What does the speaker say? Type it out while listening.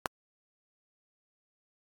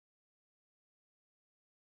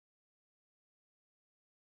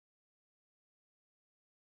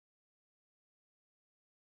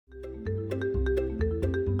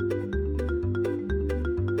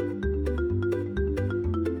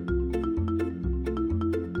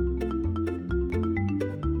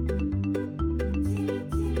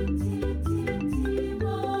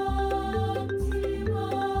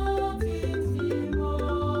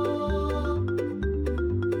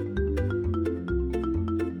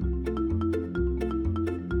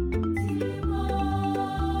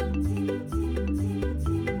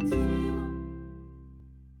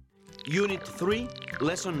Unit 3,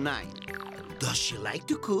 Lesson 9. Does she like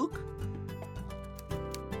to cook?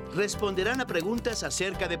 Responderán a preguntas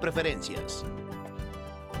acerca de preferencias.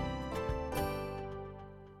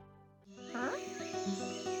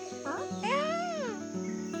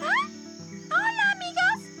 ¡Hola,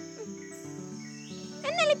 amigos!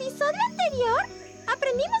 En el episodio anterior,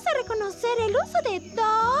 aprendimos a reconocer el uso de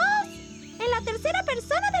dos en la tercera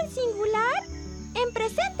persona del singular en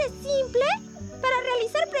presente simple para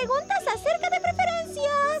realizar preguntas acerca de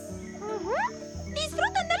preferencias.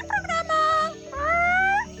 ¡Disfruten del programa!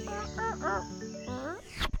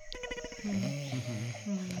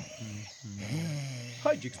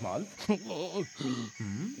 Hi, Jixmal.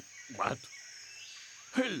 What?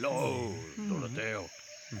 Hello, Doroteo.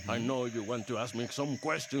 I know you want to ask me some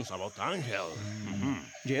questions about Angel.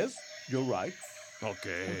 Yes, you're right.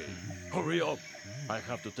 Okay, hurry up. I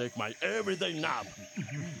have to take my everyday nap.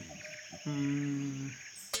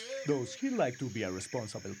 Does he like to be a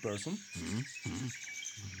responsible person?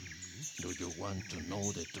 Do you want to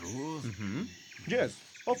know the truth? Yes,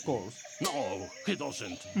 of course. No, he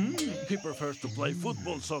doesn't. He prefers to play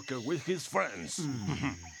football soccer with his friends.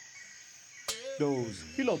 Does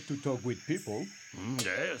he love to talk with people?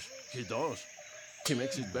 Yes, he does. He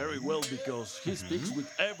makes it very well because he speaks with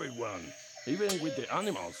everyone, even with the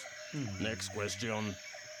animals. Next question.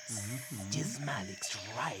 Just Malik's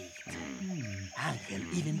right. Angel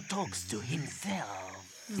even talks to himself.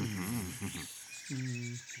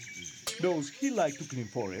 Does he like to clean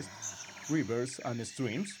forests, rivers, and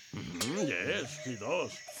streams? Yes, he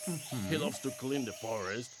does. He loves to clean the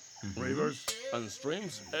forest, rivers, and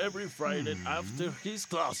streams every Friday after his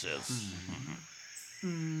classes.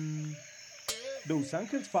 Does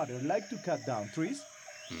Angel's father like to cut down trees?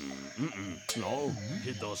 No,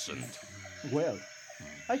 he doesn't. Well,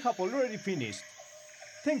 I have already finished.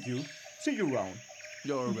 Thank you. See you around.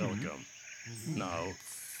 You're welcome. Now,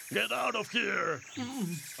 get out of here!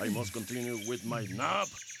 I must continue with my nap.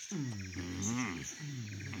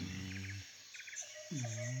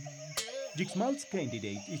 Jixmal's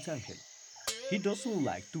candidate is Angel. He doesn't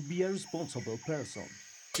like to be a responsible person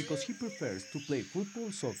because he prefers to play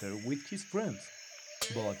football soccer with his friends.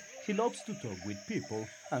 But he loves to talk with people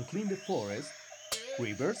and clean the forest,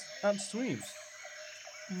 rivers, and streams.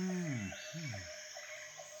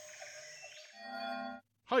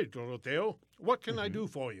 Hi, Doroteo. What can I do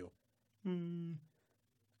for you?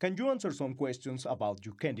 Can you answer some questions about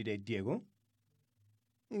your candidate, Diego?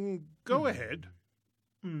 Go ahead.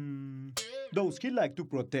 Does he like to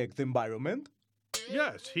protect the environment?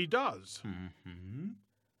 Yes, he does.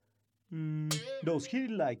 Does he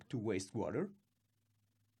like to waste water?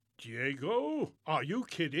 Diego, are you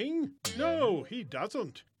kidding? No, he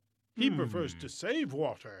doesn't. He prefers to save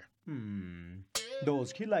water.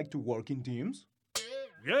 Does he like to work in teams?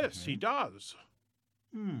 Yes, he does.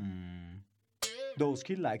 Does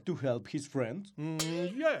he like to help his friends?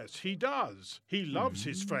 Yes, he does. He loves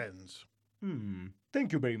his friends.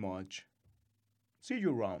 Thank you very much. See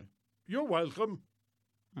you around. You're welcome.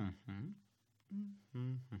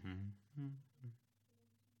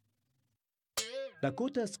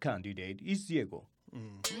 Dakota's candidate is Diego.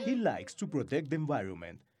 He likes to protect the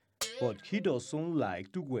environment, but he doesn't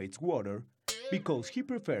like to waste water because he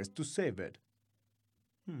prefers to save it.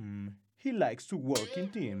 He likes to work in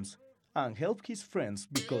teams and help his friends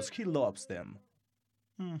because he loves them.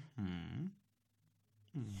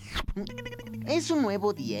 Es un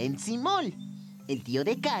nuevo día en Simol. El tío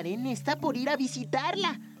de Karen está por ir a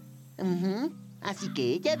visitarla. Así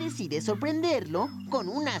que ella decide sorprenderlo con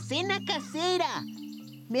una cena casera.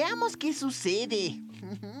 Veamos qué sucede.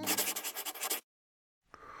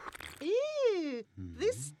 Ew,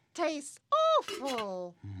 this tastes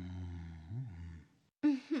awful.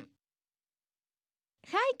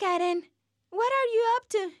 Hi, Karen. What are you up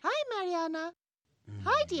to? Hi, Mariana.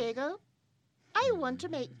 Hi, Diego. I want to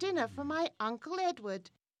make dinner for my Uncle Edward.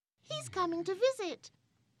 He's coming to visit,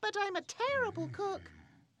 but I'm a terrible cook.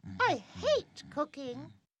 I hate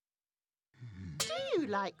cooking. Do you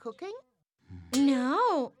like cooking?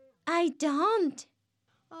 No, I don't.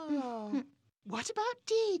 Oh, what about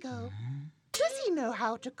Diego? Does he know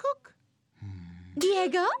how to cook?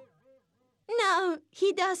 Diego? No,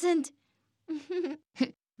 he doesn't.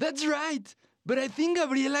 That's right. But I think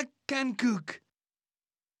Gabriela can cook.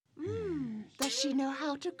 Does she know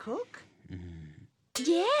how to cook?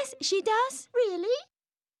 Yes, she does. Really?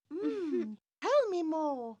 Tell me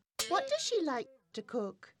more. What does she like to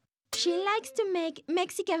cook? She likes to make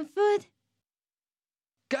Mexican food.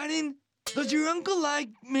 Karen, does your uncle like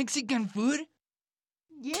Mexican food?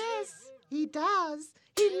 Yes, he does.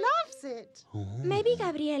 He loves it. Maybe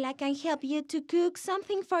Gabriela can help you to cook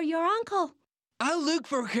something for your uncle. I'll look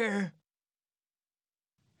for her.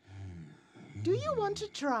 Do you want to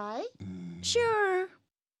try? Sure.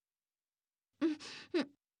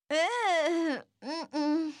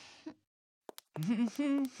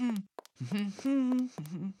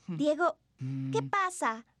 Diego, ¿qué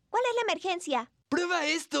pasa? ¿Cuál es la emergencia? ¡Prueba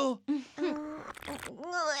esto!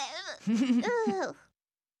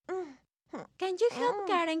 Can you help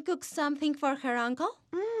Karen cook something for her uncle?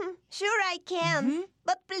 Sure I can.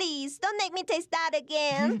 But please, don't make me taste that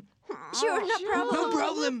again. Sure, no problem. No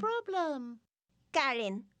problem. No problem.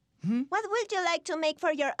 Karen, what would you like to make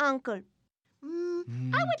for your uncle?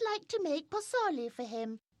 I would like to make pozole for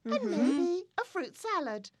him. And maybe a fruit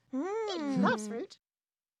salad. He loves fruit.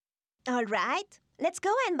 All right. Let's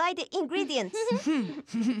go and buy the ingredients.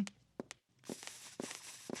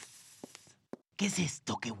 ¿Qué es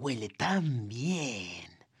esto que huele tan bien?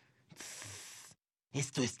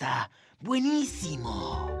 Esto está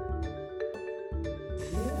buenísimo.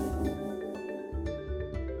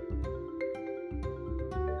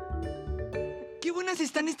 ¡Qué buenas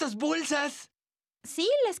están estas bolsas! Sí,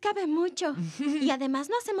 les cabe mucho. Y además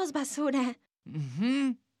no hacemos basura.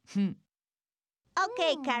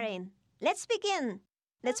 Okay, Karen. Let's begin.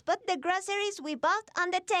 Let's put the groceries we bought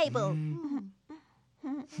on the table.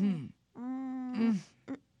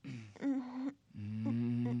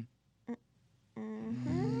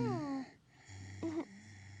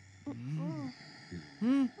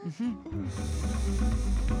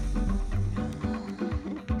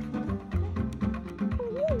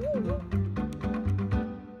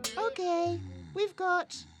 Okay, we've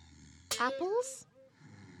got apples,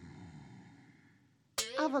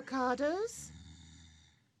 avocados,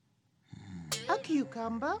 a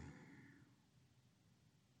cucumber,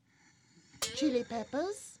 chili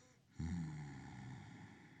peppers,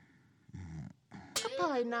 a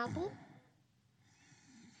pineapple,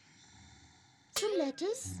 some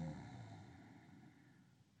lettuce,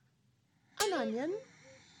 an onion,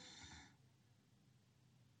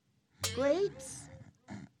 grapes,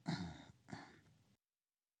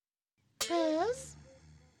 pears,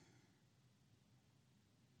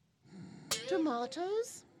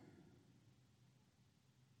 tomatoes,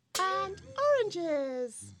 and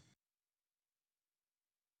oranges.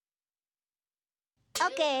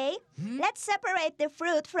 Okay, let's separate the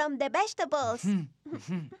fruit from the vegetables.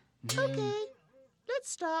 Okay, let's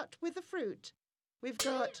start with the fruit. We've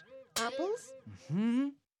got apples,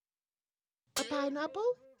 a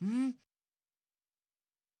pineapple,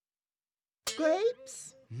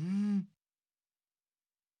 grapes,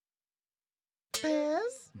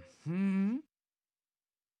 pears, and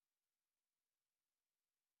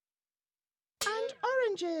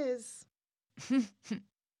oranges.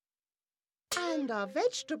 And our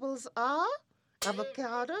vegetables are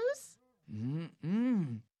avocados,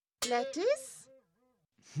 lettuce,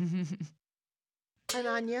 an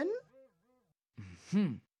onion,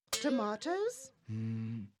 tomatoes,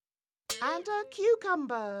 and a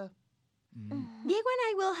cucumber. Diego and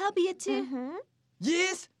I will help you too.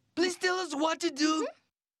 Yes, please tell us what to do.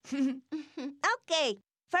 Okay,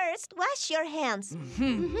 first wash your hands.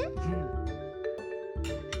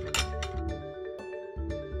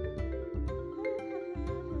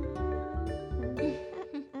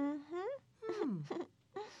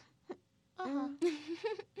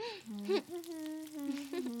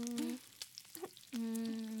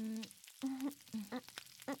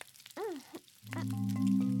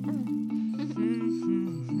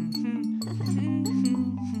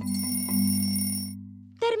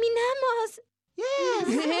 ¡Terminamos! Yes,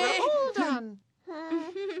 we're all done.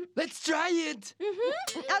 Let's try it.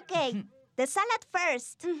 Okay, the salad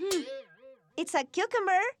first. It's a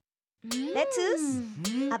cucumber, lettuce,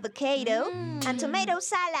 avocado, and tomato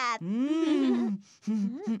salad.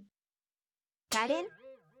 Karen,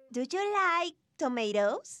 do you like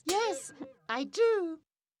tomatoes? Yes, I do.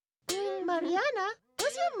 Mariana,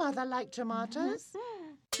 does your mother like tomatoes?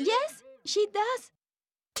 Yes, she does.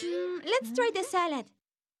 Let's try the salad.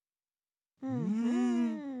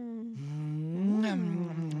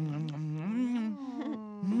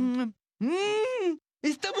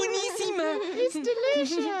 ¡Está buenísima! It's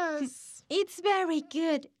delicious. It's very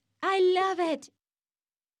good. I love it.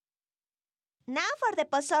 Now for the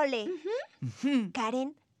pozole.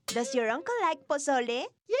 Karen, does your uncle like pozole?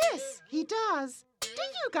 Yes, he does. Do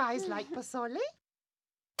you guys like pozole?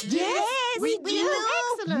 Yes, we do.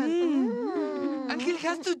 Excellent. Angel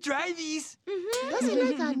has to try this. Does he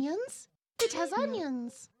like onions? It has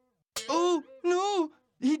onions. Oh, no,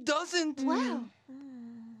 he doesn't. Well,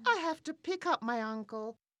 I have to pick up my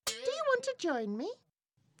uncle. Do you want to join me?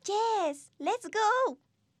 Yes, let's go.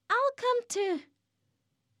 I'll come too.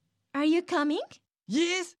 Are you coming?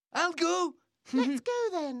 Yes, I'll go. Let's go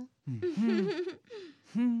then.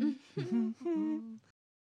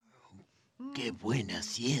 ¡Qué buena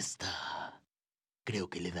siesta! Creo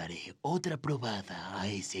que le daré otra probada a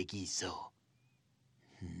ese guiso.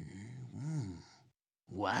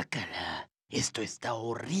 ¡Guácala! Esto está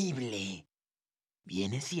horrible.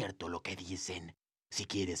 Bien es cierto lo que dicen. Si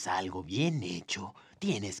quieres algo bien hecho,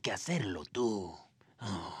 tienes que hacerlo tú.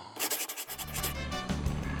 Oh.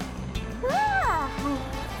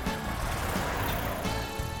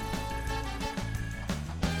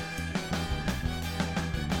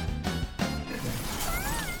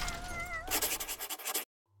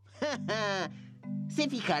 ¿Se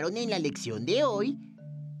fijaron en la lección de hoy?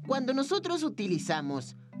 Cuando nosotros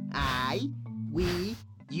utilizamos I, we,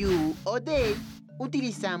 you o they,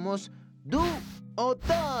 utilizamos do o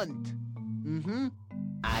don't.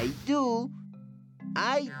 I do,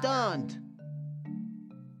 I don't.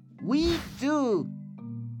 We do,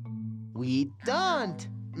 we don't.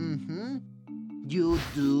 You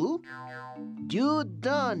do, you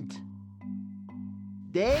don't.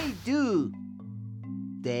 They do,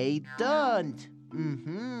 they don't.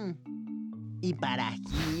 Y para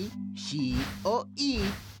he, she o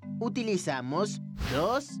it utilizamos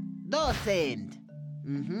doesn't.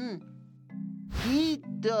 He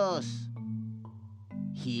does.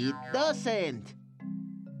 He doesn't.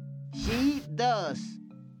 She does.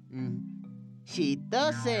 She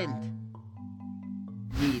doesn't.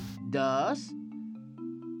 It does.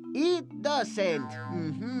 It doesn't.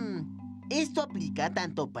 Esto aplica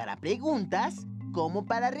tanto para preguntas como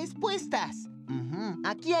para respuestas.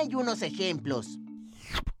 Aquí hay unos ejemplos.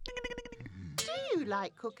 Do you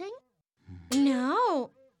like cooking?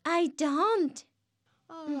 No, I don't.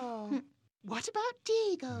 Oh. What about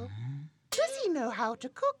Diego? Does he know how to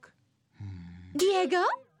cook? Diego?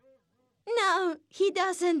 No, he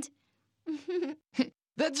doesn't.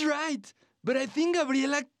 That's right. But I think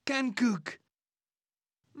Gabriela can cook.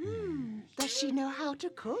 Does she know how to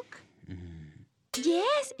cook?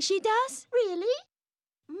 Yes, she does. Really?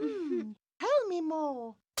 Tell me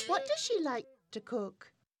more. What does she like to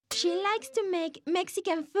cook? She likes to make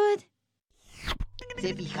Mexican food.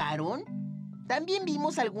 ¿Se fijaron? También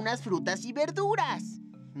vimos algunas frutas y verduras.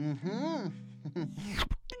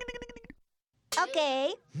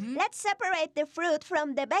 Okay, let's separate the fruit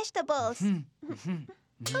from the vegetables.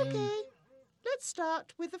 Okay, let's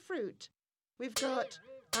start with the fruit. We've got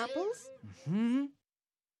apples,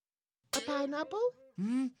 a pineapple,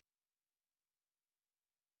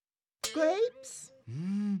 grapes,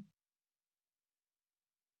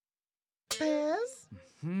 pears,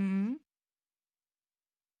 and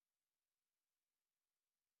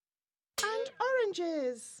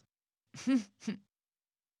oranges.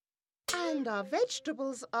 And our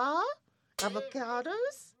vegetables are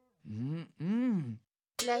avocados,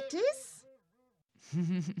 lettuce,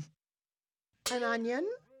 an onion,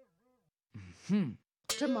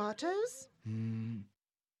 tomatoes, and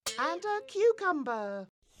a cucumber.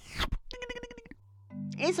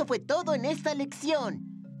 Eso fue todo en esta lección.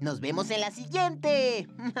 Nos vemos en la siguiente.